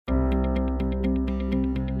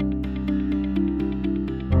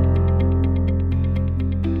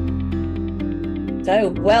So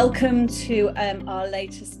welcome to our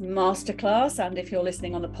latest masterclass, and if you're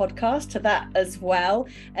listening on the podcast, to that as well.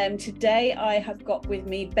 Today I have got with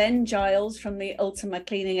me Ben Giles from the Ultima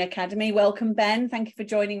Cleaning Academy. Welcome, Ben. Thank you for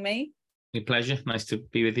joining me. My pleasure. Nice to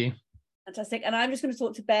be with you. Fantastic. And I'm just going to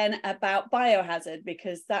talk to Ben about Biohazard,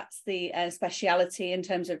 because that's the speciality in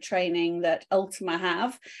terms of training that Ultima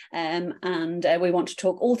have. And we want to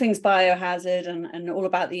talk all things Biohazard and all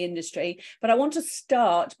about the industry. But I want to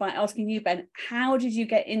start by asking you, Ben, how did you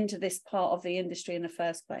get into this part of the industry in the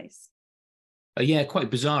first place? Yeah,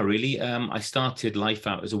 quite bizarre, really. I started life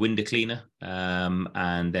out as a window cleaner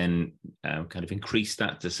and then kind of increased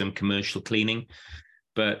that to some commercial cleaning.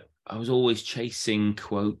 But I was always chasing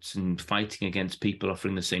quotes and fighting against people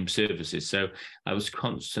offering the same services. So I was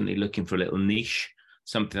constantly looking for a little niche,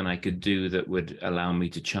 something I could do that would allow me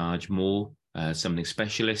to charge more, something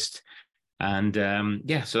specialist. And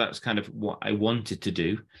so that's kind of what I wanted to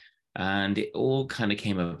do. And it all kind of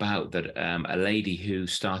came about that a lady who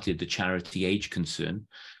started the charity Age Concern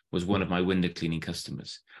was one of my window cleaning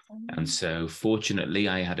customers. And so fortunately,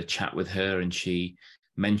 I had a chat with her, and she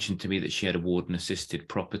mentioned to me that she had a warden-assisted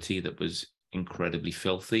property that was incredibly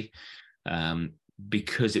filthy.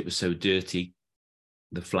 Because it was so dirty,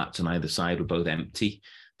 the flats on either side were both empty.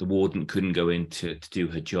 The warden couldn't go in to do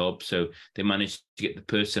her job. So they managed to get the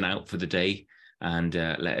person out for the day and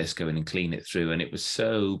let us go in and clean it through. And it was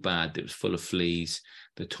so bad. It was full of fleas.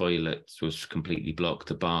 The toilet was completely blocked.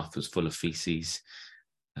 The bath was full of feces.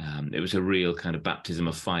 It was a real kind of baptism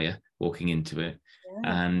of fire walking into it.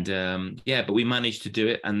 Yeah. And but we managed to do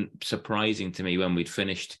it. And surprising to me, when we'd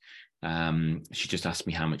finished, she just asked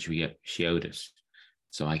me how much she owed us.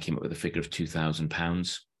 So I came up with a figure of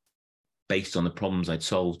 £2,000 based on the problems I'd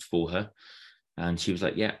solved for her. And she was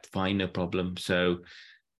like, yeah, fine, no problem. So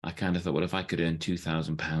I kind of thought, well, if I could earn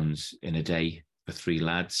 £2,000 in a day for 3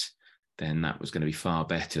 lads, then that was going to be far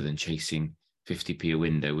better than chasing 50p a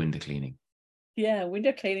window cleaning. Yeah,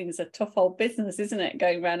 window cleaning is a tough old business, isn't it?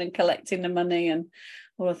 Going around and collecting the money and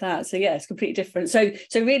all of that. So yeah, it's completely different. So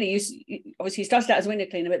really, you obviously started out as a window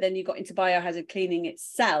cleaner, but then you got into biohazard cleaning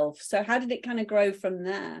itself. So how did it kind of grow from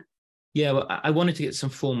there? Yeah, well, I wanted to get some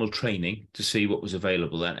formal training to see what was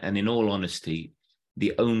available. And in all honesty,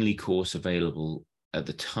 the only course available at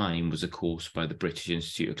the time was a course by the British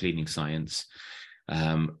Institute of Cleaning Science,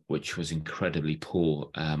 which was incredibly poor.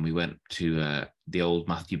 We went to the old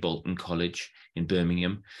Matthew Bolton College in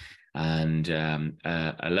Birmingham, and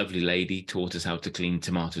a lovely lady taught us how to clean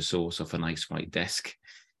tomato sauce off a nice white desk.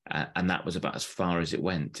 And that was about as far as it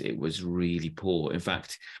went. It was really poor. In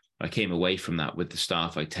fact, I came away from that with the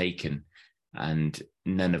staff I'd taken, and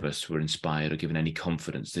none of us were inspired or given any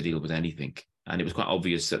confidence to deal with anything. And it was quite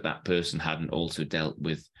obvious that that person hadn't also dealt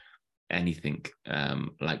with anything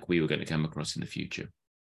like we were going to come across in the future.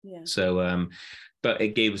 Yeah. So, but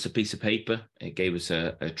it gave us a piece of paper. It gave us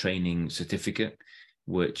a training certificate,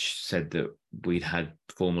 which said that we'd had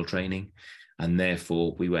formal training. And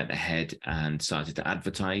therefore, we went ahead and started to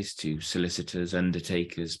advertise to solicitors,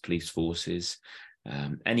 undertakers, police forces,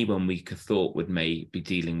 anyone we thought may be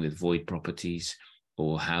dealing with void properties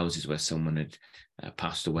or houses where someone had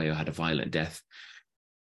passed away or had a violent death.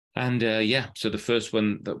 And so the first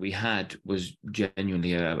one that we had was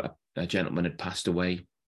genuinely a gentleman had passed away.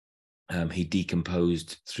 He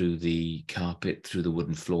decomposed through the carpet, through the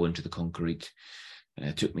wooden floor into the concrete.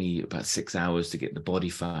 It took me about 6 hours to get the body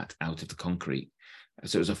fat out of the concrete.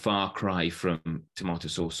 So it was a far cry from tomato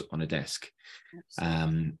sauce on a desk.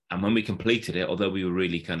 And when we completed it, although we were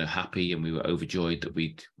really kind of happy and we were overjoyed that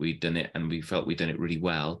we'd done it, and we felt we'd done it really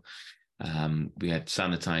well, we had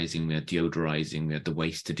sanitizing, we had deodorizing, we had the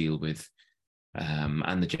waste to deal with,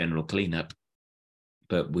 and the general cleanup.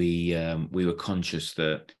 But we were conscious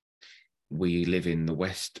that we live in the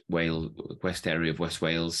west area of West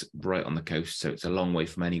Wales, right on the coast, so it's a long way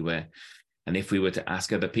from anywhere. And if we were to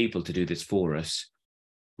ask other people to do this for us,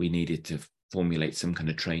 we needed to formulate some kind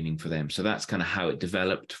of training for them. So that's kind of how it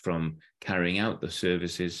developed from carrying out the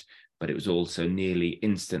services, but it was also nearly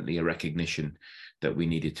instantly a recognition that we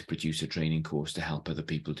needed to produce a training course to help other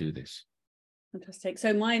people do this. Fantastic.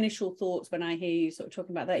 So my initial thoughts when I hear you sort of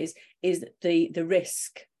talking about that is the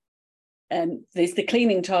risk. There's the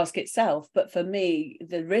cleaning task itself, but for me,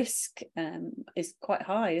 the risk is quite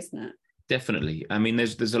high, isn't it? Definitely. I mean,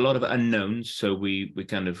 there's a lot of unknowns. So we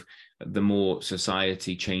kind of, the more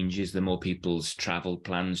society changes, the more people's travel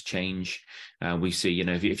plans change. We see,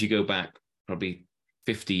 if you go back probably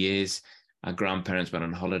 50 years, our grandparents went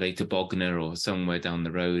on holiday to Bognor or somewhere down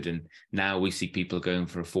the road, and now we see people going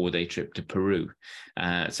for a 4-day trip to Peru.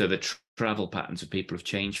 So the travel patterns of people have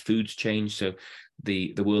changed, food's changed, so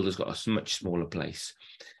the world has got a much smaller place.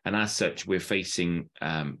 And as such, we're facing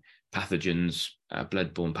pathogens,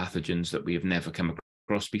 bloodborne pathogens that we have never come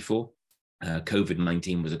across before.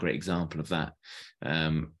 COVID-19 was a great example of that,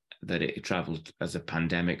 that it traveled as a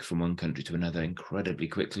pandemic from one country to another incredibly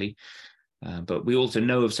quickly. But we also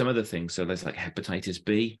know of some other things. So there's like hepatitis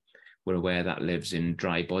B. We're aware that lives in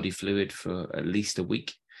dry body fluid for at least a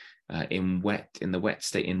week, in the wet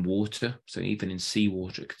state in water. So even in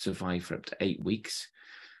seawater, it could survive for up to 8 weeks.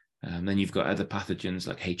 Then you've got other pathogens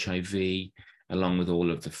like HIV, along with all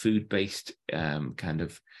of the food-based kind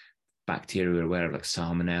of bacteria we're aware of, like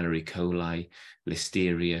Salmonella, E. coli,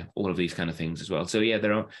 Listeria, all of these kind of things as well. So yeah,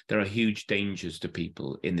 there are huge dangers to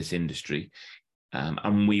people in this industry.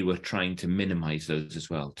 And we were trying to minimize those as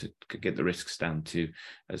well, to get the risks down to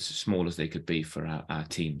as small as they could be for our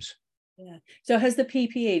teams. Yeah. So has the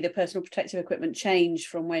PPE, the personal protective equipment, changed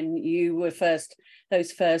from when you were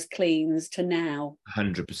those first cleans to now?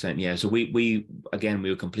 100%, yeah. So we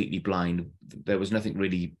were completely blind. There was nothing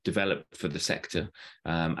really developed for the sector,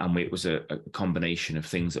 and it was a combination of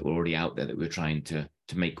things that were already out there that we were trying to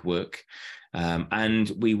make work.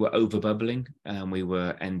 And we were overbubbling, and we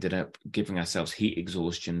ended up giving ourselves heat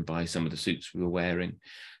exhaustion by some of the suits we were wearing,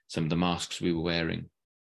 some of the masks we were wearing.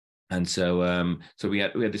 And so we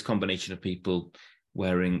had this combination of people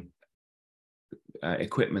wearing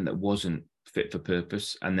equipment that wasn't fit for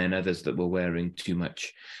purpose, and then others that were wearing too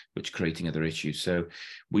much, which creating other issues. So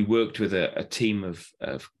we worked with a team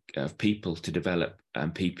of people to develop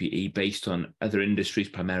PPE based on other industries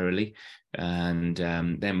primarily, and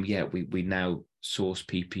then we now source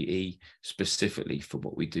PPE specifically for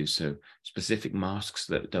what we do. So specific masks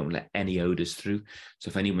that don't let any odors through. So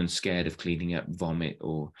if anyone's scared of cleaning up vomit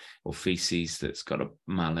or feces that's got a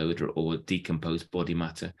malodor or decomposed body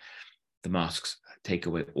matter, the masks take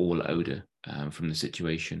away all odor from the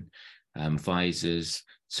situation. Visors,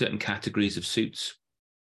 certain categories of suits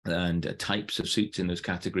and types of suits in those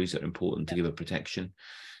categories are important to give a protection.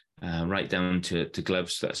 Right down to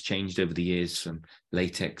gloves. That's changed over the years from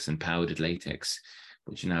latex and powdered latex,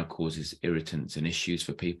 which now causes irritants and issues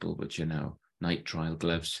for people, which are now nitrile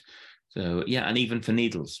gloves. So yeah, and even for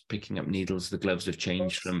needles, picking up needles, the gloves have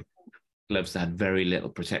changed from gloves that had very little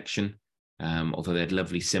protection, although they had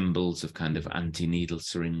lovely symbols of kind of anti-needle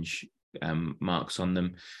syringe marks on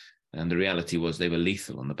them. And the reality was they were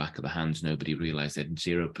lethal on the back of the hands. Nobody realized they had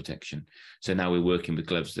zero protection. So now we're working with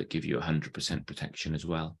gloves that give you 100% protection as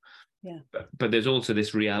well. Yeah. But there's also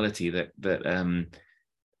this reality that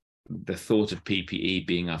the thought of PPE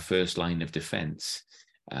being our first line of defense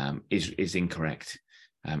is incorrect.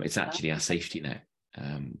 It's actually our safety net.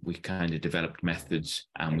 We kind of developed methods,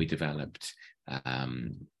 and we developed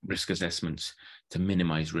risk assessments to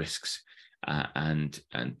minimize risks and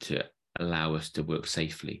to allow us to work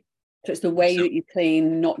safely. So it's the way that you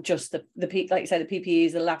clean, not just the like you say, the PPE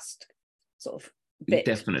is the last sort of bit.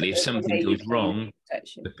 Definitely, if something goes wrong,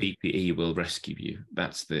 the PPE will rescue you.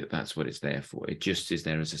 That's what it's there for. It just is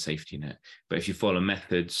there as a safety net. But if you follow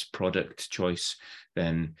methods, product choice,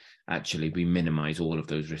 then actually we minimize all of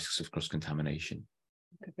those risks of cross-contamination.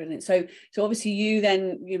 Okay, brilliant. So obviously you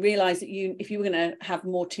realize that if you were going to have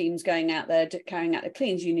more teams going out there carrying out the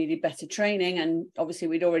cleans, you needed better training. And obviously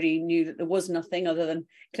we'd already knew that there was nothing other than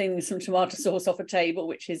cleaning some tomato sauce off a table,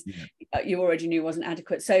 which is you already knew wasn't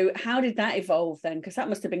adequate. So how did that evolve then? Because that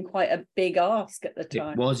must have been quite a big ask at the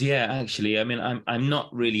time. It was, yeah, actually. I mean, I'm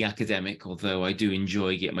not really academic, although I do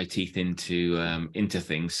enjoy getting my teeth into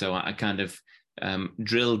things. So I kind of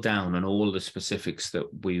drilled down on all the specifics that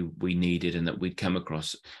we needed and that we'd come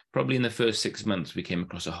across. Probably in the first 6 months, we came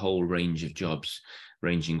across a whole range of jobs,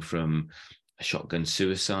 ranging from a shotgun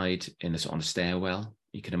suicide on a stairwell.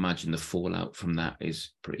 You can imagine the fallout from that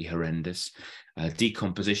is pretty horrendous.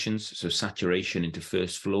 Decompositions, so saturation into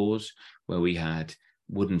first floors, where we had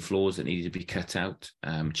wooden floors that needed to be cut out,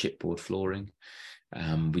 chipboard flooring.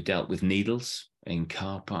 We dealt with needles in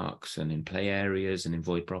car parks and in play areas and in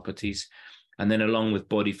void properties. And then along with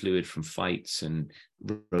body fluid from fights and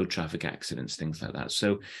road traffic accidents, things like that.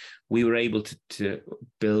 So we were able to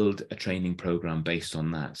build a training program based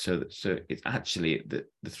on that. So it's actually the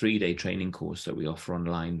 3-day training course that we offer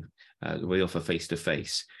online, we offer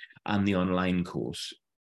face-to-face, and the online course,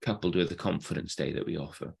 coupled with the confidence day that we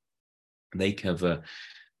offer. They cover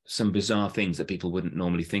some bizarre things that people wouldn't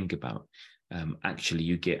normally think about. Actually,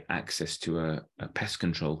 you get access to a pest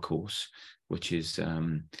control course, which is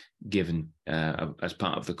given as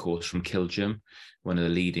part of the course from Killgerm, one of the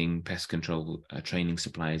leading pest control training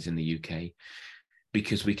suppliers in the UK,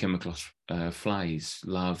 because we come across flies,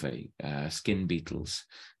 larvae, skin beetles,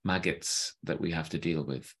 maggots that we have to deal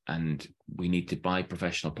with, and we need to buy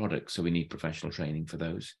professional products, so we need professional training for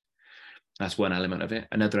those. That's one element of it.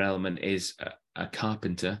 Another element is a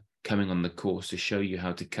carpenter coming on the course to show you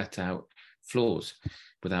how to cut out floors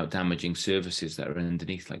without damaging surfaces that are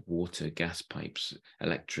underneath, like water, gas pipes,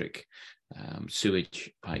 electric,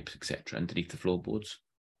 sewage pipes, etc., underneath the floorboards.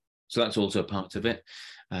 So that's also a part of it.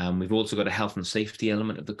 We've also got a health and safety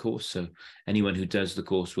element of the course. So anyone who does the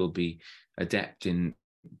course will be adept in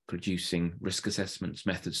producing risk assessments,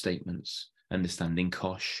 method statements, understanding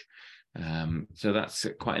COSH. So that's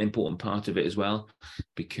quite an important part of it as well,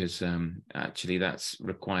 because actually that's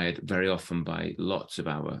required very often by lots of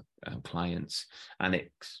our clients, and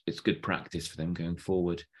it's good practice for them going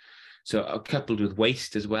forward. So coupled with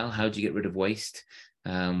waste as well, how do you get rid of waste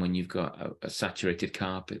when you've got a saturated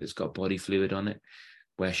carpet that's got body fluid on it?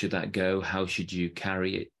 Where should that go? How should you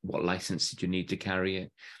carry it? What license did you need to carry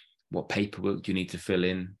it? What paperwork do you need to fill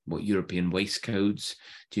in? What European waste codes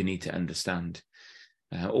do you need to understand?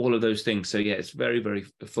 All of those things. So yeah, it's very, very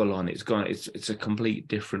full on. It's a complete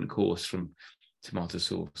different course from tomato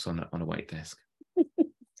sauce on a white desk.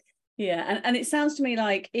 Yeah, and it sounds to me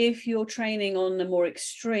like if you're training on the more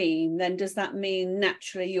extreme, then does that mean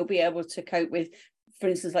naturally you'll be able to cope with, for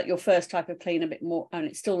instance, like your first type of clean a bit more, and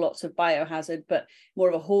it's still lots of biohazard, but more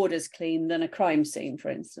of a hoarder's clean than a crime scene, for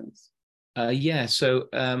instance? Yeah, so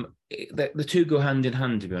the two go hand in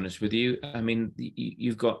hand, to be honest with you. I mean,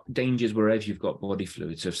 you've got dangers wherever you've got body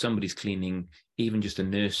fluid. So if somebody's cleaning even just a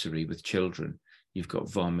nursery with children, you've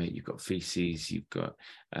got vomit, you've got feces, you've got,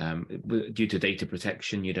 due to data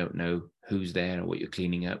protection, you don't know who's there or what you're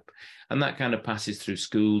cleaning up. And that kind of passes through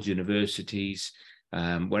schools, universities,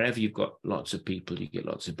 wherever you've got lots of people, you get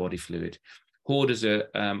lots of body fluid. Hoarders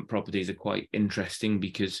properties are quite interesting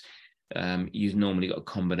because you've normally got a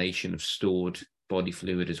combination of stored body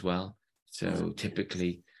fluid as well. So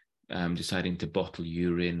typically deciding to bottle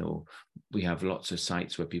urine, or we have lots of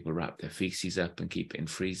sites where people wrap their feces up and keep it in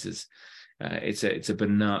freezers. It's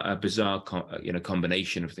a bizarre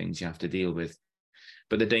combination of things you have to deal with,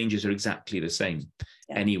 but the dangers are exactly the same.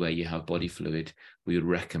 Yeah. Anywhere you have body fluid, we would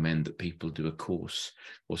recommend that people do a course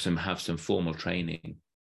or have some formal training,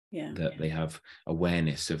 that they have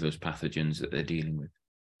awareness of those pathogens that they're dealing with.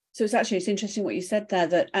 So it's interesting what you said there,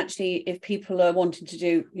 that actually if people are wanting to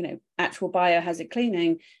do, actual biohazard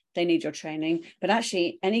cleaning, they need your training. But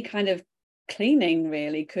actually any kind of cleaning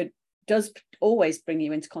really does always bring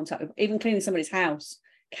you into contact with, even cleaning somebody's house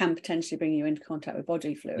can potentially bring you into contact with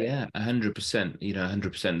body fluid. Yeah, 100%.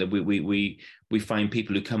 100%. That we find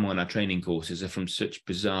people who come on our training courses are from such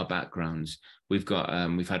bizarre backgrounds. We've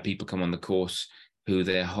had people come on the course who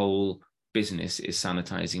their whole business is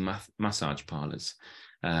sanitizing massage parlors.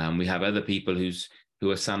 We have other people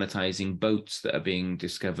who are sanitizing boats that are being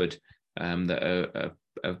discovered that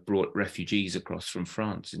have brought refugees across from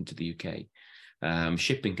France into the UK.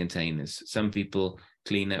 Shipping containers. Some people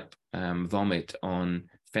clean up vomit on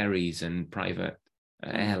ferries and private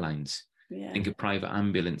airlines. Yeah. Think of private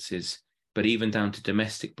ambulances, but even down to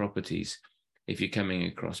domestic properties. If you're coming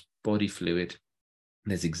across body fluid,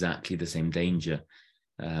 there's exactly the same danger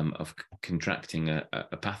of contracting a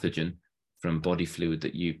pathogen from body fluid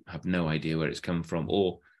that you have no idea where it's come from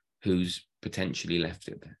or who's potentially left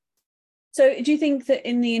it there. So do you think that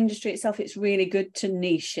in the industry itself, it's really good to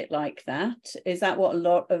niche it like that? Is that what a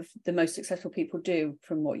lot of the most successful people do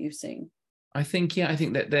from what you've seen? I think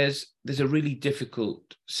that there's a really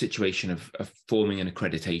difficult situation of forming an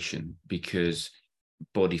accreditation because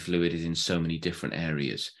body fluid is in so many different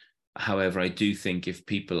areas. However, I do think if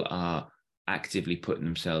people are actively putting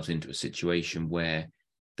themselves into a situation where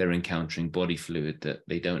they're encountering body fluid that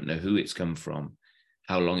they don't know who it's come from,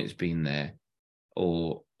 how long it's been there,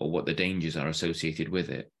 or what the dangers are associated with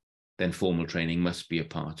it, then formal training must be a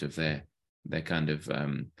part of their kind of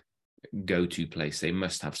go-to place. They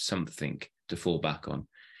must have something to fall back on.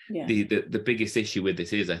 Yeah. The biggest issue with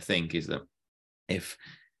this is that if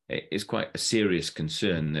it's quite a serious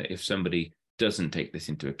concern that if somebody doesn't take this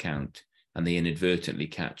into account and they inadvertently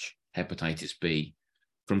catch hepatitis B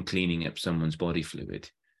from cleaning up someone's body fluid,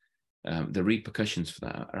 the repercussions for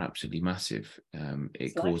that are absolutely massive.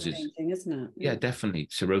 It causes, isn't it? Yeah, definitely.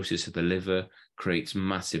 Cirrhosis of the liver creates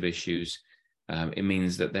massive issues. It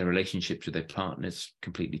means that their relationships with their partners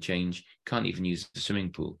completely change. Can't even use the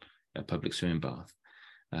swimming pool, a public swimming bath,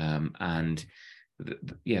 and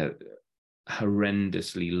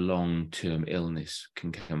horrendously long-term illness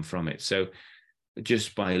can come from it. So,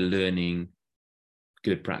 just by learning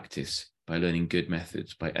good practice, by learning good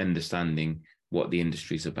methods, by understanding what the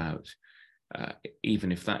industry is about,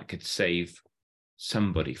 even if that could save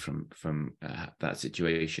somebody from that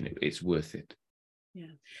situation, it's worth it.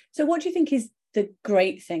 Yeah. So what do you think is the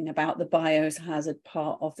great thing about the biohazard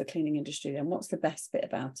part of the cleaning industry, and what's the best bit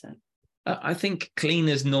about it? I think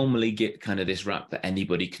cleaners normally get kind of this rap that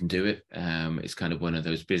anybody can do it. It's kind of one of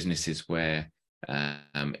those businesses where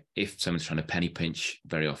if someone's trying to penny pinch,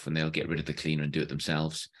 very often they'll get rid of the cleaner and do it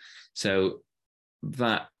themselves. So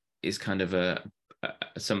that is kind of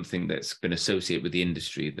something that's been associated with the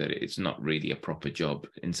industry, that it's not really a proper job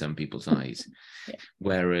in some people's eyes. Yeah.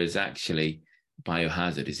 Whereas actually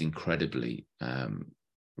Biohazard is incredibly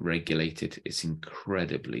regulated. It's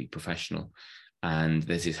incredibly professional. And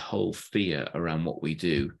there's this whole fear around what we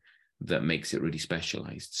do that makes it really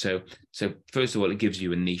specialized. So first of all, it gives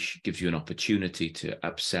you a niche, gives you an opportunity to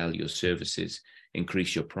upsell your services,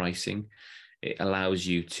 increase your pricing. It allows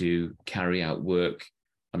you to carry out work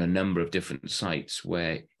on a number of different sites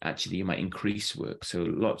where actually you might increase work. So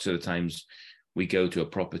lots of the times we go to a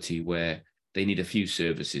property where they need a few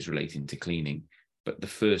services relating to cleaning, but the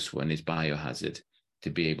first one is Biohazard, to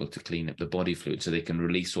be able to clean up the body fluid so they can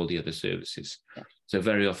release all the other services. Yeah. So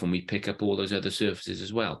very often we pick up all those other services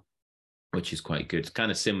as well, which is quite good. It's kind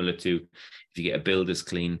of similar to if you get a builder's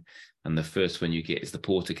clean and the first one you get is the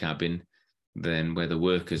porter cabin, then where the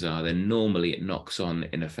workers are, then normally it knocks on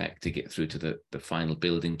in effect to get through to the final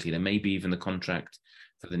building cleaner, maybe even the contract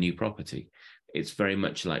for the new property. It's very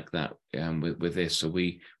much like that with this. So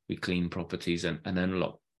we clean properties and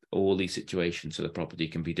unlock all these situations so the property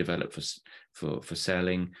can be developed for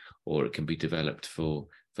selling, or it can be developed for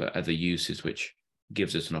other uses, which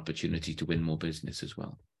gives us an opportunity to win more business as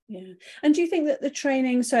well. Yeah. And do you think that the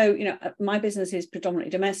training, so, my business is predominantly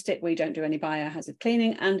domestic, we don't do any biohazard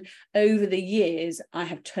cleaning. And over the years, I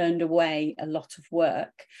have turned away a lot of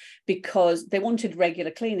work because they wanted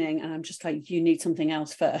regular cleaning. And I'm just like, you need something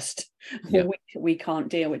else first. Yeah. We can't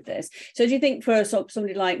deal with this. So do you think for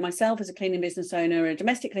somebody like myself as a cleaning business owner and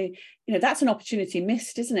domestic cleaning, that's an opportunity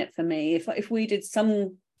missed, isn't it, for me? If we did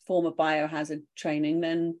some form of biohazard training,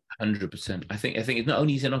 then 100%. I think it's not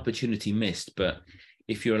only is an opportunity missed, but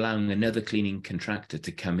if you're allowing another cleaning contractor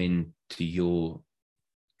to come in to your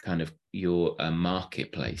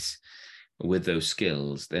marketplace with those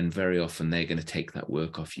skills, then very often they're going to take that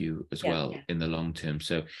work off you as well in the long term.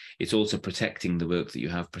 So it's also protecting the work that you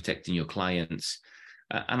have, protecting your clients.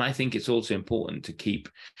 And I think it's also important to keep,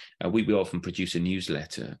 we often produce a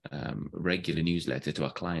newsletter, regular newsletter to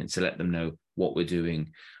our clients to let them know what we're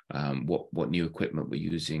doing, what new equipment we're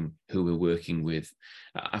using, who we're working with.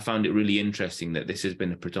 I found it really interesting that this has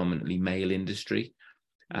been a predominantly male industry,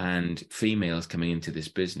 and females coming into this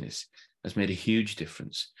business has made a huge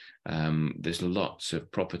difference. There's lots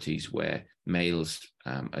of properties where males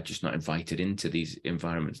are just not invited into these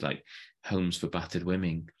environments, like homes for battered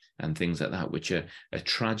women and things like that, which are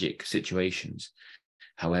tragic situations.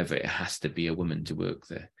 However, it has to be a woman to work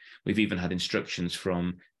there. We've even had instructions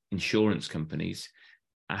from insurance companies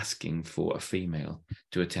asking for a female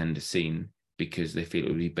to attend a scene because they feel it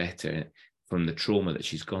would be better from the trauma that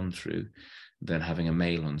she's gone through than having a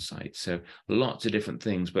male on site. So lots of different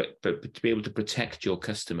things, but to be able to protect your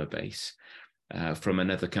customer base from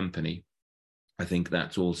another company, I think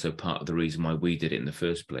that's also part of the reason why we did it in the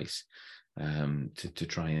first place, to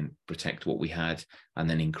try and protect what we had and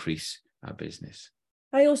then increase our business.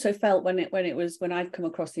 I also felt when I've come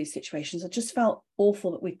across these situations, I just felt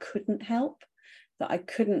awful that we couldn't help, that I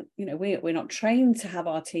couldn't, we're not trained to have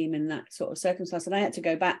our team in that sort of circumstance. And I had to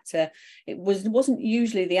go back to, it wasn't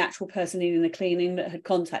usually the actual person needing the cleaning that had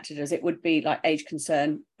contacted us. It would be like Age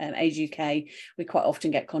Concern, Age UK. We quite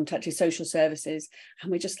often get contacted, social services,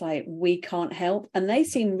 and we're just like, we can't help. And they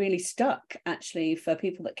seem really stuck actually for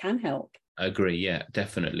people that can help. I agree. Yeah,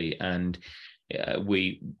 definitely. And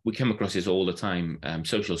we come across this all the time,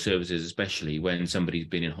 social services, especially when somebody's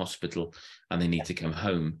been in hospital and they need to come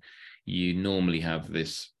home. You normally have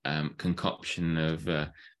this concoction of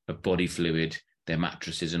body fluid. Their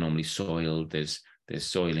mattresses are normally soiled. There's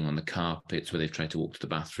soiling on the carpets where they've tried to walk to the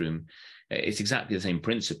bathroom. It's exactly the same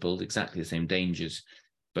principle, exactly the same dangers,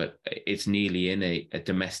 but it's nearly in a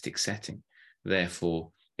domestic setting.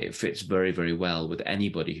 Therefore, it fits very, very well with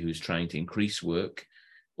anybody who's trying to increase work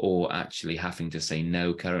or actually having to say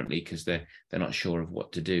no currently because they're not sure of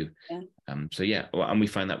what to do. Yeah. And we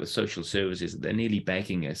find that with social services, they're nearly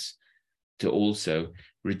begging us to also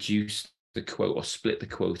reduce the quote or split the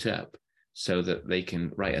quote up so that they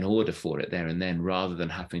can write an order for it there and then, rather than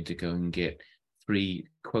having to go and get 3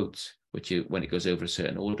 quotes, when it goes over a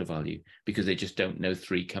certain order value, because they just don't know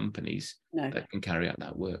 3 companies that can carry out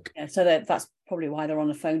that work. Yeah, so that's probably why they're on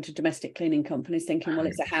the phone to domestic cleaning companies thinking, well,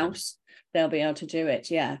 it's a house, they'll be able to do it.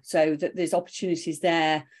 Yeah, so there's opportunities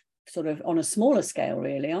there sort of on a smaller scale,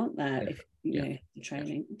 really, aren't there? If the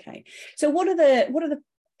training. Okay, so what are the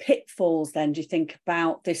pitfalls then, do you think,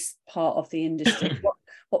 about this part of the industry?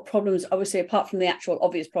 what problems, obviously apart from the actual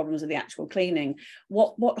obvious problems of the actual cleaning,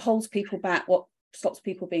 what holds people back, what stops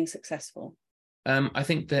people being successful? I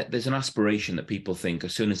think that there's an aspiration that people think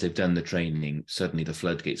as soon as they've done the training, suddenly the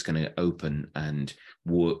floodgate's going to open and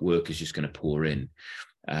work is just going to pour in,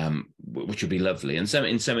 which would be lovely. And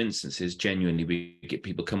in some instances, genuinely, we get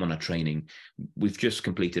people come on our training. We've just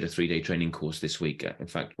completed a 3-day training course this week. In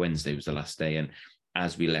fact, Wednesday was the last day. And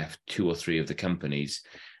as we left, 2 or 3 of the companies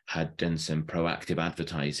had done some proactive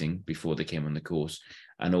advertising before they came on the course.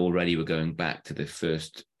 And already we're going back to the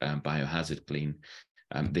first biohazard clean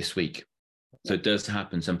this week. So it does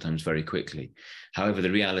happen sometimes very quickly. However,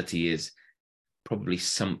 the reality is probably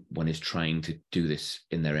someone is trying to do this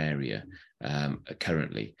in their area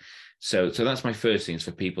currently. So that's my first thing, is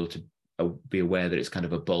for people to be aware that it's kind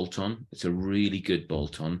of a bolt-on. It's a really good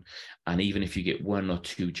bolt-on. And even if you get 1 or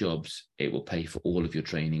 2 jobs, it will pay for all of your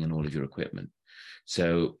training and all of your equipment.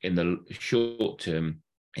 So in the short term,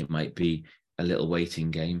 it might be a little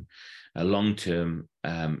waiting game. Long term,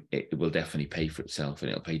 it will definitely pay for itself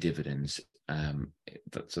and it'll pay dividends.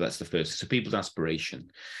 So that's the first. So people's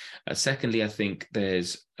aspiration. Secondly, I think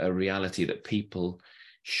there's a reality that people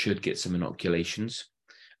should get some inoculations.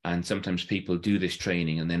 And sometimes people do this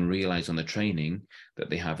training and then realize on the training that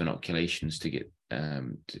they have inoculations to get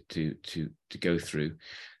to go through.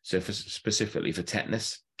 So specifically for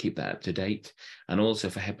tetanus, keep that up to date. And also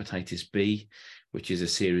for hepatitis B, which is a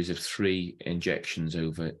series of 3 injections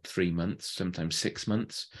over 3 months, sometimes 6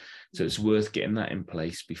 months. So it's worth getting that in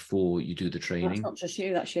place before you do the training. That's not just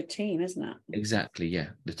you, that's your team, isn't it? Exactly, yeah,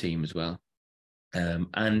 the team as well.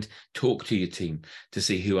 And talk to your team to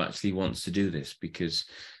see who actually wants to do this, because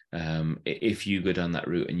if you go down that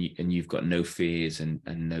route and you've got no fears and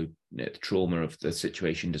no the trauma of the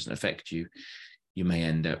situation doesn't affect you, you may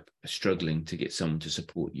end up struggling to get someone to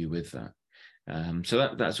support you with that.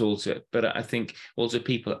 So that's also, but I think also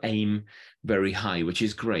people aim very high, which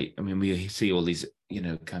is great. I mean, we see all these,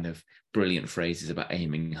 kind of brilliant phrases about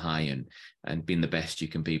aiming high and being the best you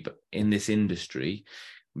can be. But in this industry,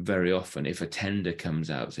 very often, if a tender comes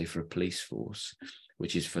out, say for a police force,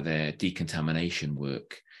 which is for their decontamination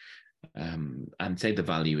work, and say the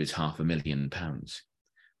value is £500,000,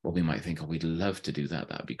 well, we might think, oh, we'd love to do that.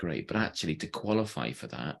 That'd be great. But actually, to qualify for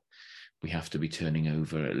that, we have to be turning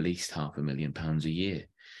over at least £500,000 a year.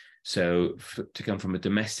 So to come from a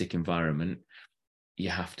domestic environment, you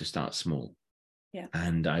have to start small. Yeah.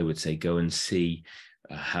 And I would say go and see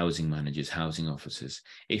housing managers, housing officers.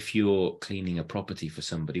 If you're cleaning a property for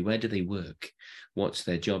somebody, where do they work? What's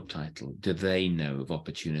their job title? Do they know of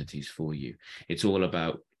opportunities for you? It's all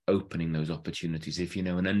about opening those opportunities. If you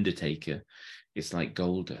know an undertaker, it's like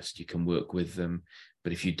gold dust. You can work with them.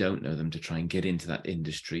 But if you don't know them, to try and get into that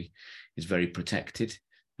industry is very protected.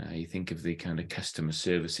 You think of the kind of customer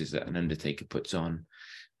services that an undertaker puts on,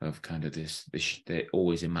 of kind of this they're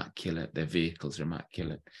always immaculate, their vehicles are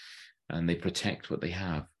immaculate, and they protect what they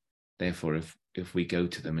have. Therefore, if we go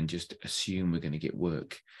to them and just assume we're going to get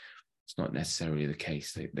work, it's not necessarily the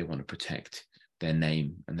case. They want to protect their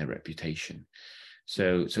name and their reputation.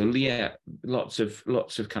 So yeah, lots of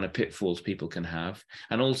kind of pitfalls people can have.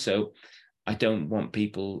 And also, I don't want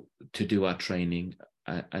people to do our training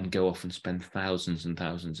and go off and spend thousands and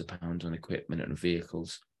thousands of pounds on equipment and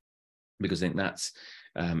vehicles, because I think that's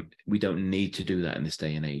we don't need to do that in this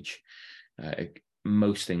day and age.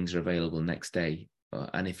 Most things are available next day,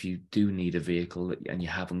 and if you do need a vehicle and you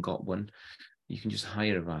haven't got one, you can just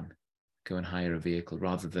hire a van, go and hire a vehicle,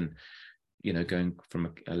 rather than going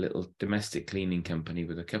from a little domestic cleaning company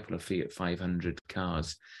with a couple of Fiat 500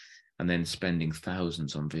 cars and then spending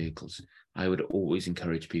thousands on vehicles. I would always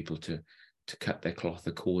encourage people to cut their cloth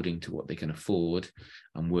according to what they can afford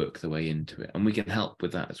and work their way into it. And we can help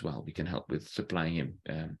with that as well. We can help with supplying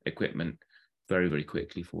equipment very, very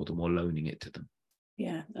quickly for them, or loaning it to them.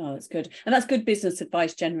 Yeah, oh, that's good. And that's good business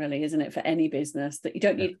advice generally, isn't it, for any business, that you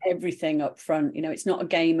don't need everything up front. It's not a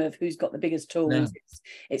game of who's got the biggest tools. No.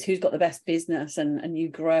 It's who's got the best business, and you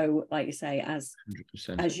grow, like you say, as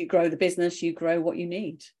 100%. As you grow the business, you grow what you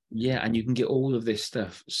need. Yeah, and you can get all of this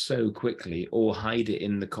stuff so quickly, or hide it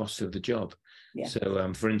in the cost of the job. Yeah.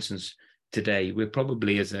 So, for instance, today we're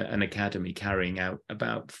probably as an academy carrying out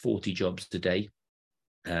about 40 jobs a day.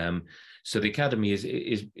 So the academy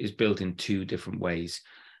is built in 2 different ways.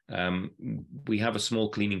 We have a small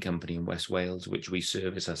cleaning company in West Wales, which we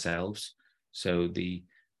service ourselves. So the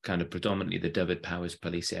kind of predominantly the Dyfed-Powys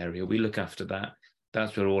Police area, we look after that.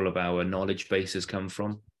 That's where all of our knowledge bases come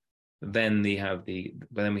from. Then we have the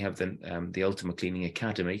Ultima Cleaning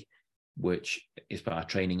Academy, which is our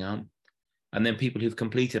training arm. And then people who've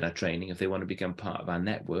completed our training, if they want to become part of our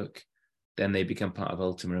network, then they become part of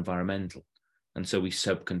Ultima Environmental. And so we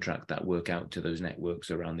subcontract that work out to those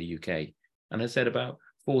networks around the UK. And I said about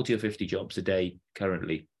 40 or 50 jobs a day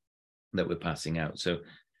currently that we're passing out. So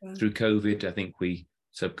through COVID, I think we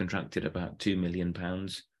subcontracted about £2 million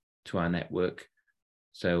to our network.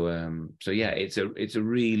 So yeah, it's a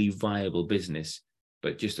really viable business,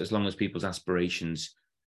 but just as long as people's aspirations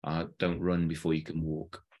don't run before you can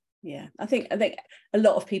walk. Yeah, I think a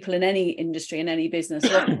lot of people in any industry, in any business,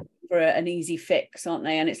 are looking for an easy fix, aren't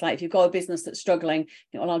they? And it's like, if you've got a business that's struggling,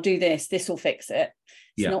 well, I'll do this will fix it.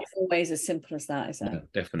 It's not always as simple as that, is it? No,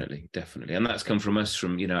 definitely. And that's come from us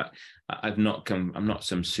from, I'm not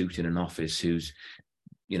some suit in an office who's,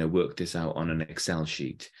 worked this out on an Excel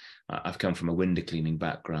sheet. I've come from a window cleaning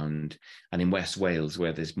background, and in West Wales,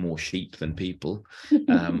 where there's more sheep than people,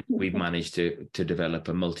 we've managed to develop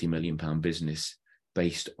a multi-million-pound business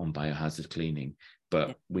based on biohazard cleaning.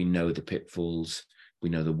 But we know the pitfalls, we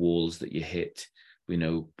know the walls that you hit, we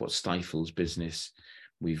know what stifles business.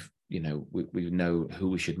 We know who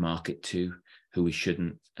we should market to, who we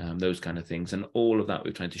shouldn't, those kind of things, and all of that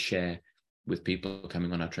we're trying to share with people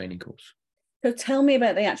coming on our training course. So tell me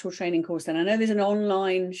about the actual training course then. I know there's an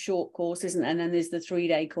online short course, isn't there? And then there's the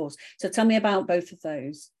 3-day course. So tell me about both of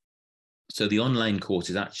those. So the online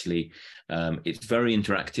course is actually, it's very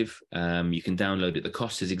interactive. You can download it. The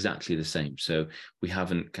cost is exactly the same. So we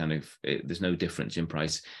haven't there's no difference in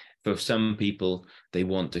price. For some people, they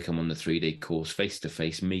want to come on the 3-day course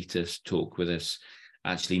face-to-face, meet us, talk with us,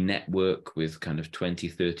 actually network with kind of 20,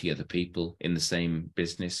 30 other people in the same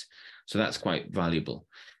business. So that's quite valuable.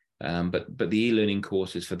 But the e-learning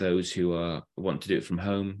course is for those who want to do it from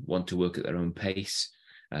home, want to work at their own pace,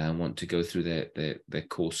 want to go through their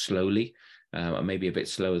course slowly, or maybe a bit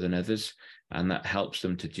slower than others. And that helps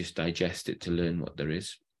them to just digest it, to learn what there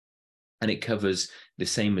is. And it covers the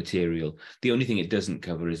same material. The only thing it doesn't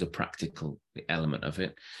cover is a practical element of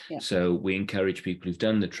it. Yeah. So we encourage people who've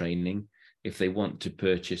done the training, if they want to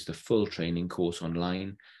purchase the full training course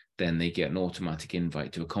online, then they get an automatic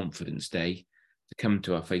invite to a confidence day to come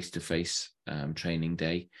to our face-to-face training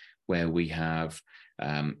day, where we have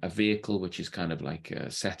a vehicle, which is kind of like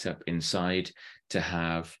a setup inside, to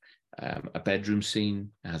have a bedroom scene,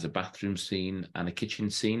 has a bathroom scene and a kitchen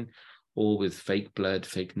scene, all with fake blood,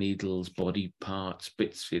 fake needles, body parts,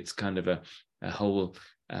 bits. It's kind of a whole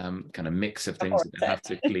kind of mix of things that they have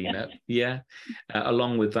to clean up. Yeah.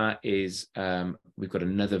 Along with that is we've got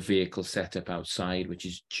another vehicle set up outside, which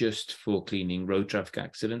is just for cleaning road traffic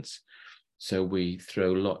accidents. So we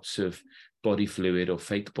throw lots of body fluid or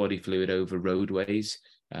fake body fluid over roadways,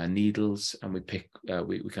 needles, and we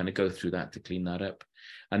kind of go through that to clean that up.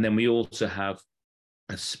 And then we also have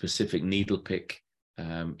a specific needle pick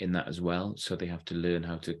in that as well. So they have to learn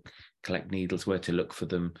how to collect needles, where to look for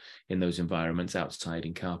them in those environments, outside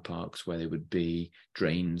in car parks, where they would be,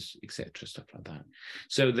 drains, etc., stuff like that.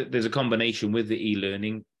 So there's a combination with the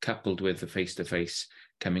e-learning coupled with the face-to-face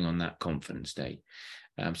coming on that confidence day.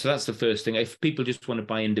 So that's the first thing. If people just want to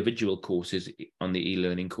buy individual courses on the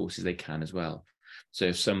e-learning courses, they can as well. So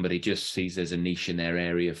if somebody just sees there's a niche in their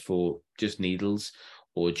area for just needles,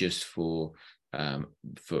 or just for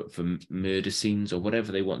murder scenes, or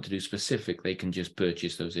whatever they want to do specific, they can just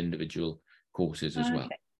purchase those individual courses as well.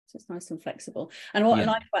 So it's nice and flexible. And what I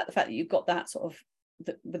like about the fact that you've got that sort of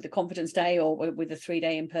with the confidence day, or with the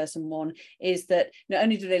 3-day in-person one, is that not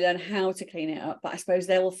only do they learn how to clean it up, but I suppose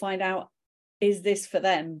they will find out, is this for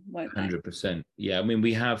them, won't they? 100%. Yeah, I mean,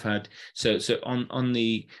 we have had so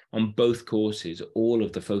on both courses, all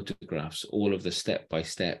of the photographs, all of the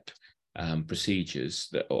step-by-step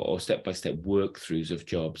procedures or step-by-step workthroughs of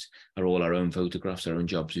jobs are all our own photographs, our own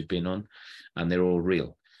jobs we've been on, and they're all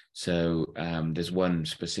real. So there's one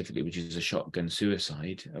specifically, which is a shotgun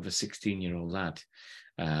suicide of a 16-year-old lad,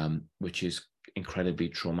 which is incredibly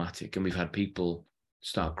traumatic. And we've had people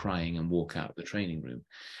start crying and walk out of the training room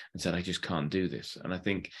and said, I just can't do this. And I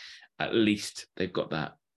think at least they've got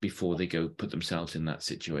that before they go put themselves in that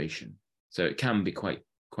situation. So it can be quite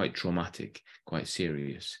traumatic, quite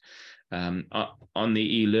serious. On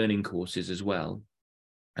the e-learning courses as well,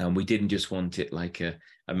 we didn't just want it like a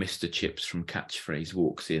Mr. Chips from Catchphrase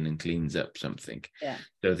walks in and cleans up something. Yeah.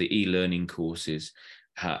 So the e-learning courses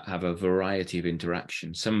have a variety of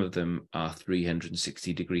interactions. Some of them are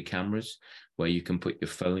 360-degree cameras, where you can put your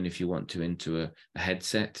phone, if you want to, into a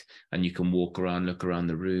headset, and you can walk around, look around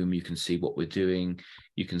the room. You can see what we're doing.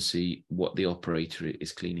 You can see what the operator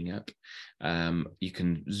is cleaning up. You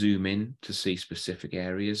can zoom in to see specific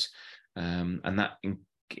areas, and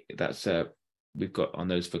that's we've got on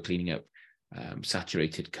those for cleaning up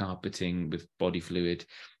saturated carpeting with body fluid,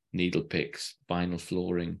 needle picks, vinyl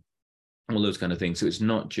flooring, all those kind of things. So it's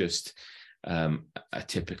not just a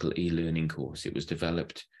typical e-learning course. It was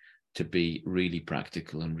developed to be really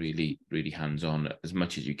practical and really, really hands-on as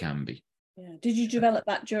much as you can be. Yeah. Did you develop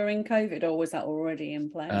that during COVID, or was that already in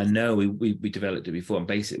place? No, we developed it before, and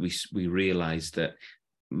basically we realized that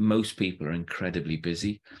most people are incredibly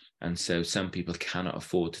busy, and so some people cannot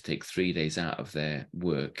afford to take 3 days out of their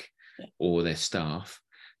work or their staff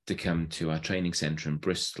to come to our training centre in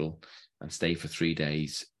Bristol and stay for 3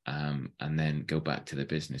 days and then go back to their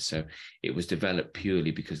business. So it was developed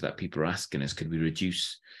purely because that people are asking us, could we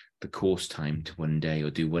reduce the course time to 1 day,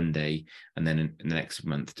 or do 1 day and then in the next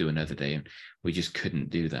month do another day, and we just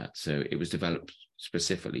couldn't do that. So it was developed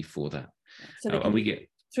specifically for that. So and we get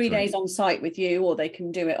 3 days on site with you, or they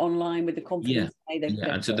can do it online with the confidence.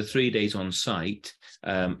 And so the 3 days on site,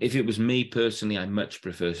 if it was me personally, I much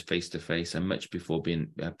prefer face-to-face. I much prefer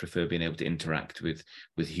being able to interact with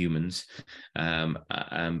humans.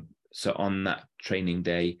 So on that training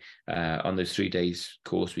day, on those 3 days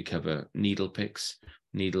course, we cover needle picks,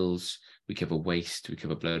 needles, we cover waste, we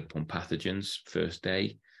cover bloodborne pathogens first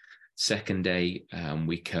day. Second day,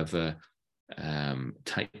 we cover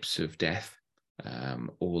types of death,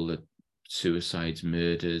 all the suicides,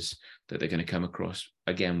 murders that they're going to come across,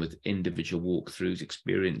 again with individual walkthroughs,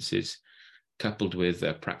 experiences, coupled with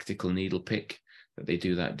a practical needle pick that they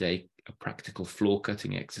do that day, a practical floor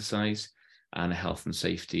cutting exercise, and a health and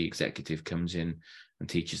safety executive comes in and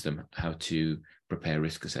teaches them how to prepare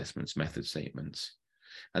risk assessments, method statements.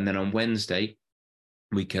 And then on Wednesday,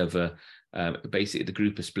 we cover, basically the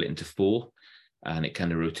group is split into 4, and it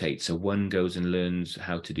kind of rotates. So one goes and learns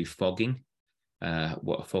how to do fogging,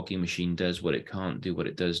 what a fogging machine does, what it can't do, what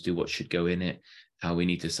it does do, what should go in it, how we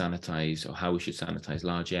need to sanitize, or how we should sanitize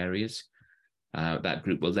large areas. That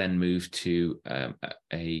group will then move to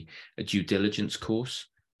a due diligence course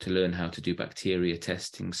to learn how to do bacteria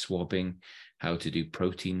testing, swabbing, how to do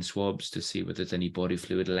protein swabs to see whether there's any body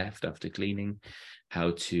fluid left after cleaning,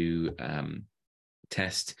 how to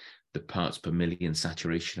test the parts per million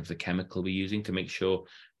saturation of the chemical we're using to make sure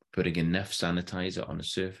putting enough sanitizer on a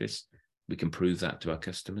surface. We can prove that to our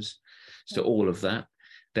customers. So all of that.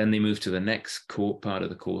 Then they move to the next part of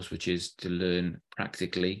the course, which is to learn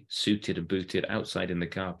practically, suited and booted, outside in the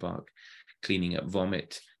car park, cleaning up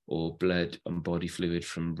vomit or blood and body fluid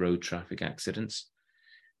from road traffic accidents.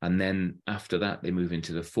 And then after that, they move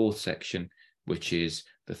into the 4th section, which is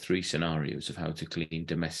the 3 scenarios of how to clean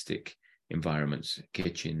domestic environments,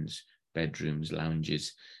 kitchens, bedrooms,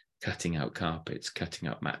 lounges, cutting out carpets, cutting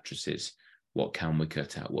out mattresses. What can we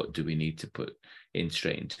cut out? What do we need to put in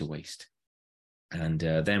straight into waste? And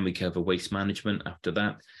then we cover waste management after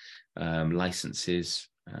that, licenses,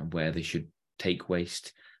 where they should take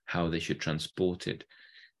waste, how they should transport it.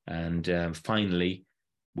 And finally,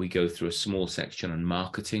 we go through a small section on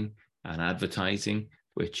marketing and advertising,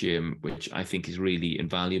 which I think is really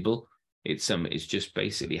invaluable. It's just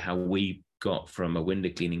basically how we got from a window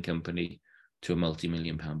cleaning company to a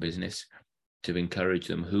multi-million-pound business, to encourage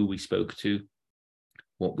them, who we spoke to,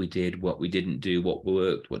 what we did, what we didn't do, what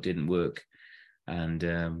worked, what didn't work.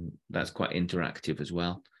 And that's quite interactive as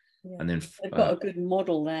well. Yeah. And then they've got a good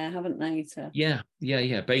model there, haven't they? Yeah.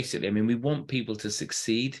 Basically, I mean, we want people to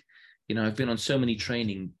succeed. You know, I've been on so many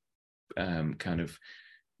training kind of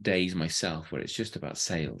days myself where it's just about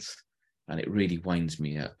sales, and it really winds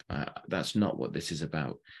me up. That's not what this is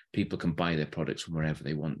about. People can buy their products from wherever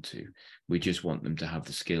they want to. We just want them to have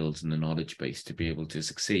the skills and the knowledge base to be able to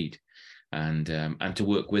succeed and to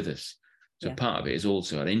work with us. So part of it is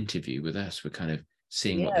also an interview with us. We're kind of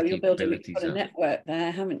seeing what the capabilities are. You've got a network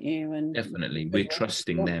there, haven't you? And definitely, we're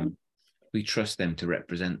trusting them. We trust them to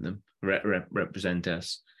represent them, represent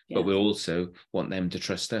us, but we also want them to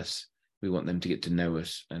trust us. We want them to get to know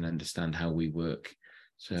us and understand how we work.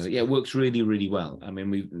 So yeah, it works really, really well. I mean,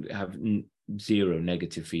 we have zero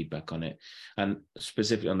negative feedback on it. And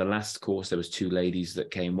specifically on the last course, there was 2 ladies that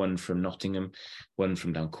came, one from Nottingham, one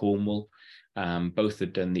from down Cornwall. Both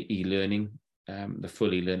had done the e-learning, the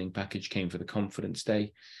full e-learning package, came for the Confidence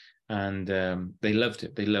Day, and they loved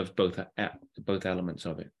it. They loved both elements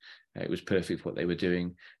of it. It was perfect for what they were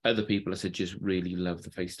doing. Other people, I said, just really love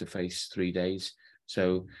the face-to-face 3 days.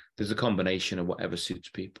 So there's a combination of whatever suits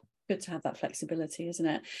people. Good to have that flexibility, isn't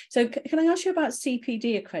it? So can I ask you about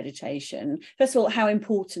CPD accreditation? First of all, how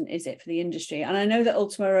important is it for the industry? And I know that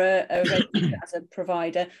Ultima are registered as a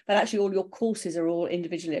provider, but actually all your courses are all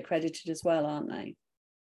individually accredited as well, aren't they?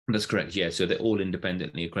 That's correct. Yeah, so they're all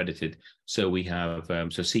independently accredited. So we have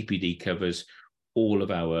so CPD covers all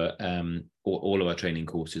of our training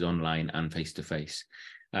courses, online and face to face.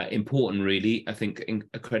 Important, really. I think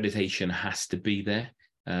accreditation has to be there.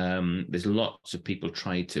 There's lots of people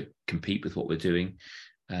trying to compete with what we're doing.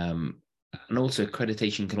 And also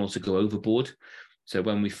accreditation can also go overboard. So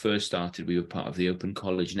when we first started, we were part of the Open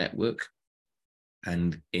College Network.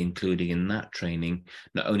 And including in that training,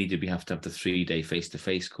 not only did we have to have the 3-day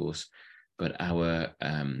face-to-face course, but our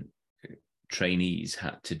trainees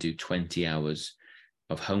had to do 20 hours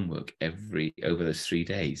of homework over those 3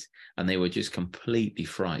 days. And they were just completely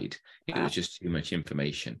fried. It was just too much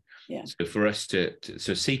information. Yeah. So for us so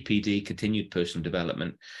CPD, continued personal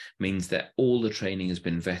development, means that all the training has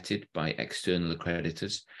been vetted by external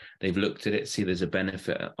accreditors. They've looked at it, see there's a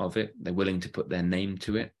benefit of it. They're willing to put their name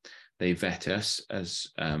to it. They vet us as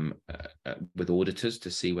with auditors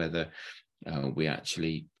to see whether we're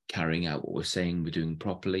actually carrying out what we're saying we're doing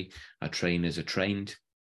properly. Our trainers are trained.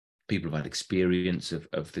 People have had experience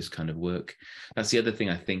of this kind of work. That's the other thing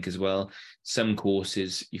I think as well. Some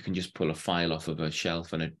courses, you can just pull a file off of a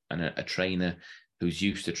shelf, and a trainer who's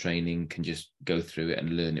used to training can just go through it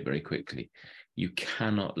and learn it very quickly. You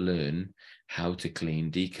cannot learn how to clean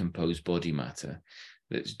decomposed body matter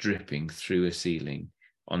that's dripping through a ceiling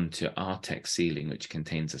onto Artex ceiling, which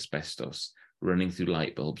contains asbestos, running through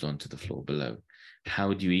light bulbs onto the floor below.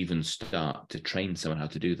 How do you even start to train someone how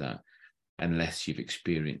to do that unless you've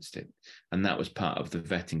experienced it? And that was part of the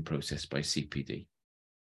vetting process by CPD.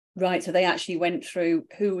 Right, so they actually went through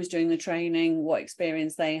who was doing the training, what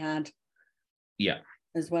experience they had. Yeah.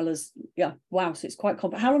 As well as, yeah, wow, so it's quite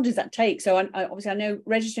complex. How long does that take? So obviously I know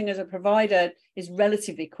registering as a provider is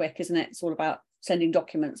relatively quick, isn't it? It's all about sending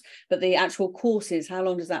documents, but the actual courses, how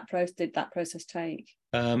long did that process take?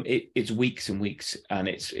 It's weeks and weeks, and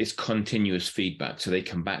it's continuous feedback. So they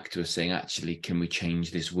come back to us saying, actually, can we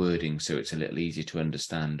change this wording so it's a little easier to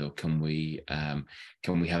understand, or can we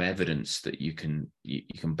have evidence that you can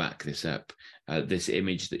back this up? This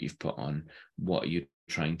image that you've put on, what are you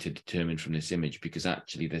trying to determine from this image? Because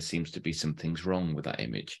actually there seems to be some things wrong with that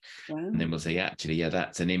image. Wow. And then we'll say, actually, yeah,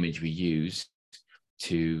 that's an image we use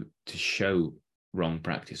to show wrong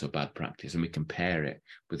practice or bad practice, and we compare it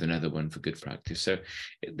with another one for good practice. So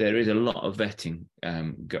there is a lot of vetting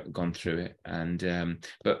gone through it, and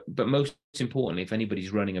but most importantly, if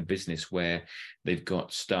anybody's running a business where they've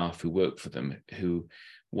got staff who work for them who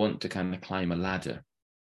want to kind of climb a ladder,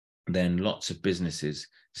 then lots of businesses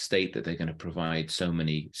state that they're going to provide so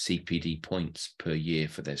many CPD points per year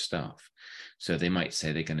for their staff. So they might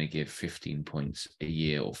say they're going to give 15 points a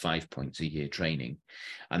year or 5 points a year training,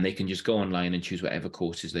 and they can just go online and choose whatever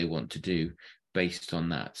courses they want to do based on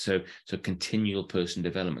that. So continual personal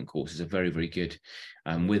development courses are very, very good.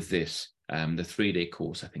 With this, the 3-day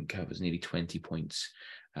course, I think, covers nearly 20 points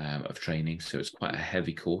of training. So it's quite a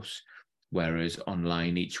heavy course. Whereas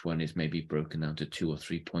online, each one is maybe broken down to 2 or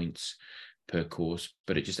 3 points per course,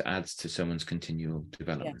 but it just adds to someone's continual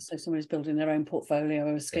development. Yeah, so someone's building their own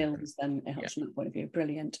portfolio of skills, then it helps from that point of view.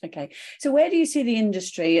 Brilliant. Okay, so where do you see the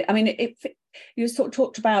industry? I mean, you sort of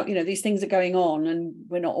talked about, these things are going on and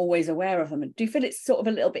we're not always aware of them. Do you feel it's sort of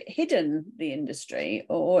a little bit hidden, the industry,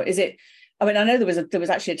 or is it? I mean, I know there was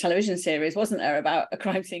actually a television series, wasn't there, about a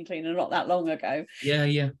crime scene cleaner not that long ago?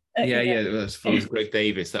 Yeah. It was Greg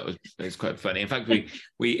Davis. That was quite funny. In fact,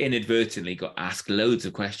 we inadvertently got asked loads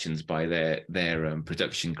of questions by their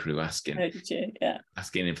production crew asking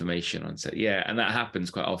information on set. Yeah, and that happens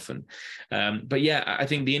quite often. But yeah, I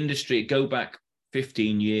think the industry, go back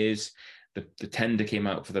 15 years. The tender came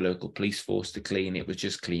out for the local police force to clean. It was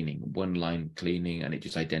just cleaning, one line cleaning, and it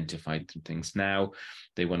just identified some things. Now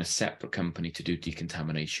they want a separate company to do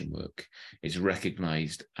decontamination work. It's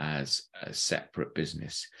recognized as a separate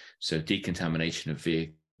business. So decontamination of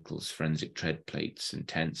vehicles, forensic tread plates and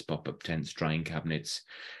tents, pop-up tents, drying cabinets,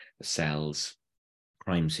 cells,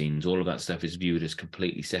 crime scenes, all of that stuff is viewed as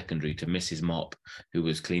completely secondary to Mrs. Mop, who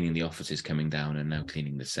was cleaning the offices coming down and now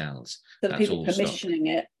cleaning the cells. So the people commissioning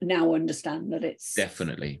it now understand that it's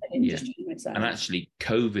definitely industry. Yeah. And actually,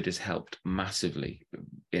 COVID has helped massively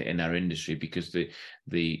in our industry, because the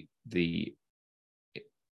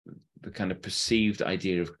kind of perceived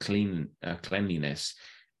idea of cleanliness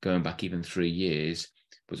going back even 3 years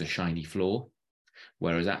was a shiny floor.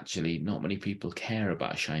 Whereas actually not many people care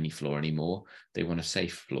about a shiny floor anymore. They want a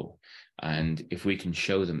safe floor. And if we can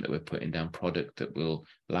show them that we're putting down product that will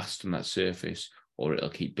last on that surface, or it'll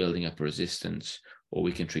keep building up a resistance, or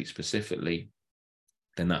we can treat specifically,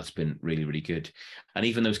 then that's been really, really good. And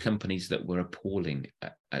even those companies that were appalling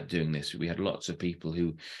at doing this, we had lots of people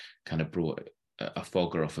who kind of brought a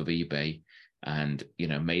fogger off of eBay and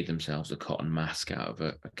made themselves a cotton mask out of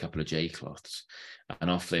a couple of J cloths, and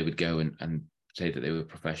off they would go and say that they were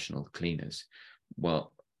professional cleaners.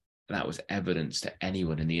 Well, that was evidence to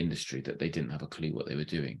anyone in the industry that they didn't have a clue what they were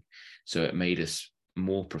doing. So it made us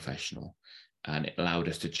more professional, and it allowed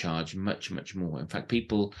us to charge much, much more. In fact,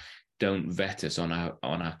 people don't vet us on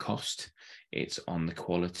our cost. It's on the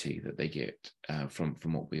quality that they get from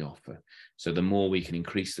what we offer. So the more we can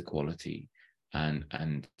increase the quality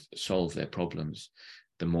and solve their problems,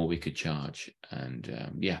 the more we could charge. And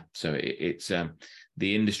so it's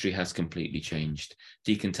the industry has completely changed.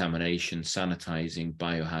 Decontamination, sanitizing,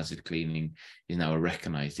 biohazard cleaning is now a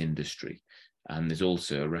recognized industry, and there's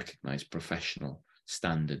also a recognized professional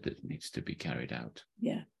standard that needs to be carried out.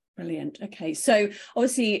 Yeah. Brilliant. Okay, so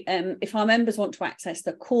obviously, if our members want to access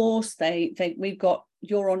the course,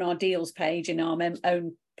 you're on our deals page in our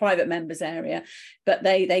own private members area, but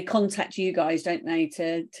they contact you guys, don't they,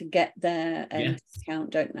 to get their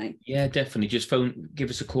discount, don't they? Yeah, definitely. Just give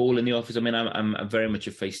us a call in the office. I mean, I'm very much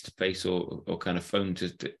a face-to-face or kind of phone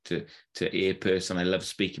to ear person. I love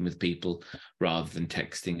speaking with people rather than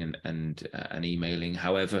texting and emailing.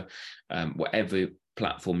 However, whatever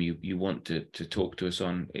platform you want to talk to us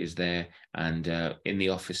on is there. And in the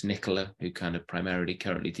office, Nicola, who kind of primarily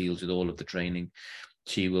currently deals with all of the training,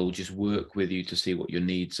 she will just work with you to see what your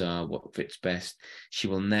needs are, what fits best. She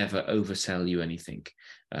will never oversell you anything.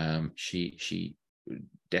 She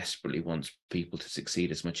desperately wants people to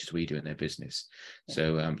succeed as much as we do in their business.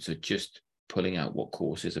 Yeah. So just pulling out what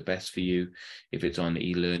courses are best for you. If it's on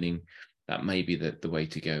e-learning, that may be the way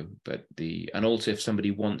to go. And also if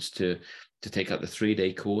somebody wants to take out the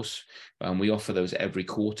 3-day course, we offer those every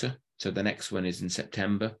quarter. So the next one is in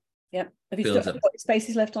September. Yeah. Have you still got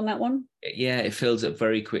spaces left on that one? Yeah, it fills up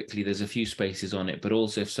very quickly. There's a few spaces on it, but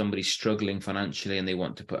also if somebody's struggling financially and they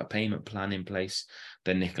want to put a payment plan in place,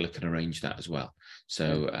 then Nicola can arrange that as well.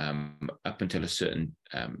 So up until a certain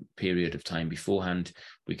period of time beforehand,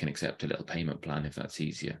 we can accept a little payment plan if that's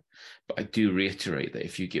easier. But I do reiterate that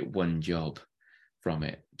if you get one job from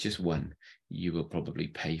it, just one, you will probably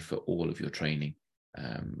pay for all of your training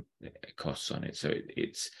costs on it. So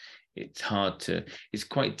it's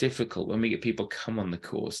quite difficult when we get people come on the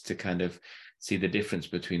course to kind of see the difference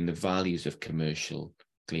between the values of commercial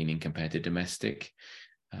cleaning compared to domestic.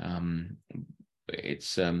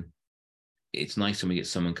 It's nice when we get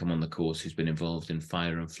someone come on the course who's been involved in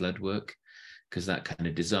fire and flood work, because that kind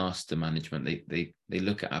of disaster management, they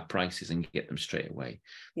look at our prices and get them straight away.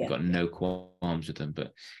 Yeah. We've got no qualms with them.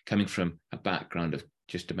 But coming from a background of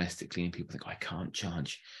just domestic cleaning, people think, I can't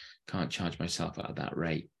charge myself out of that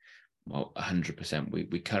rate. Well, 100%.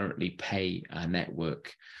 We currently pay our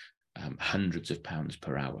network hundreds of pounds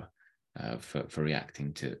per hour for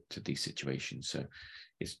reacting to these situations. So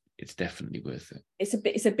it's definitely worth it.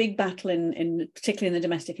 It's a big battle in particularly in the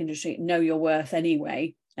domestic industry. Know your worth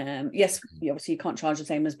anyway. Yes, obviously you can't charge the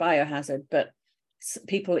same as Biohazard, but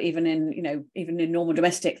people even in normal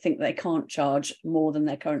domestic think they can't charge more than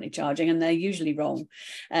they're currently charging, and they're usually wrong.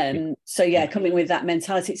 Coming with that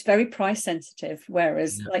mentality, it's very price sensitive,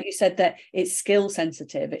 whereas like you said, that it's skill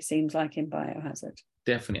sensitive, it seems like in Biohazard.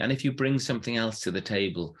 Definitely. And if you bring something else to the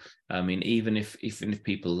table, I mean, even if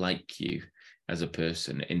people like you as a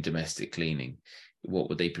person in domestic cleaning, what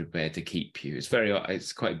would they prepare to keep you?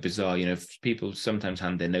 It's quite bizarre. People sometimes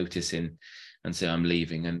hand their notice in and say, I'm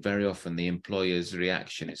leaving. And very often the employer's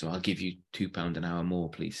reaction is, I'll give you £2 an hour more,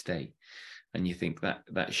 please stay. And you think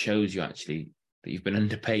that shows you actually that you've been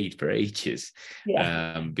underpaid for ages,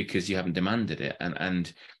 because you haven't demanded it.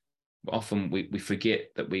 And often we forget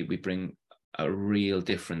that we bring a real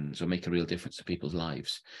difference or make a real difference to people's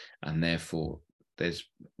lives. And therefore there's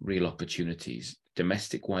real opportunities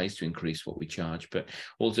domestic wise to increase what we charge, but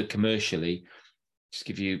also commercially. Just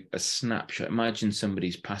give you a snapshot. Imagine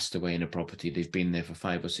somebody's passed away in a property. They've been there for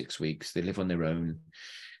 5 or 6 weeks. They live on their own.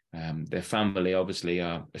 Their family obviously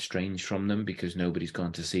are estranged from them because nobody's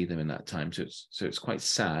gone to see them in that time. So it's quite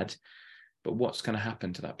sad. But what's going to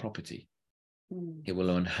happen to that property? It will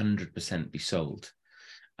 100% be sold.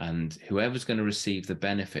 And whoever's going to receive the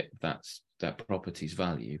benefit of that property's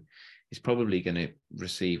value is probably going to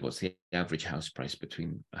receive what's the average house price,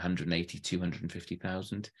 between 180,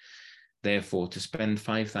 250,000. Therefore, to spend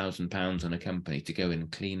 £5,000 on a company to go in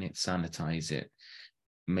and clean it, sanitize it,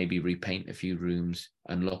 maybe repaint a few rooms,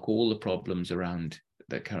 unlock all the problems around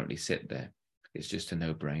that currently sit there, it's just a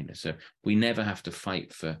no-brainer. So we never have to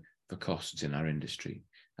fight for costs in our industry.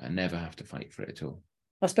 Never have to fight for it at all.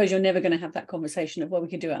 I suppose you're never going to have that conversation of, well, we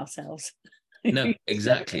could do it ourselves. No,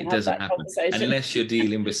 exactly. It doesn't happen unless you're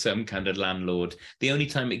dealing with some kind of landlord. The only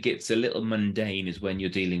time it gets a little mundane is when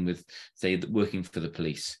you're dealing with, say, working for the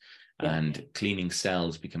police. And cleaning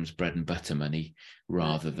cells becomes bread and butter money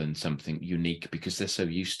rather than something unique, because they're so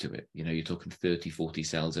used to it. You're talking 30, 40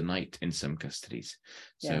 cells a night in some custodies.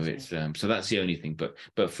 So so that's the only thing. But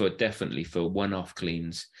definitely for one-off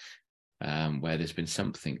cleans, where there's been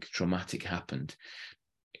something traumatic happened,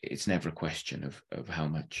 it's never a question of how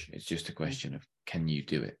much. It's just a question of, can you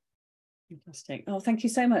do it? Fantastic. Oh, thank you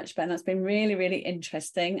so much, Ben. That's been really, really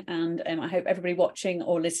interesting. And I hope everybody watching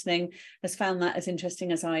or listening has found that as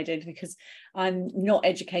interesting as I did, because I'm not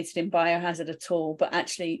educated in biohazard at all, but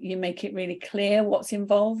actually you make it really clear what's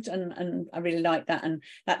involved. And I really like that. And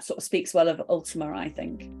that sort of speaks well of Ultima, I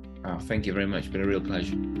think. Oh, thank you very much. It's been a real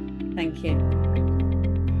pleasure. Thank you.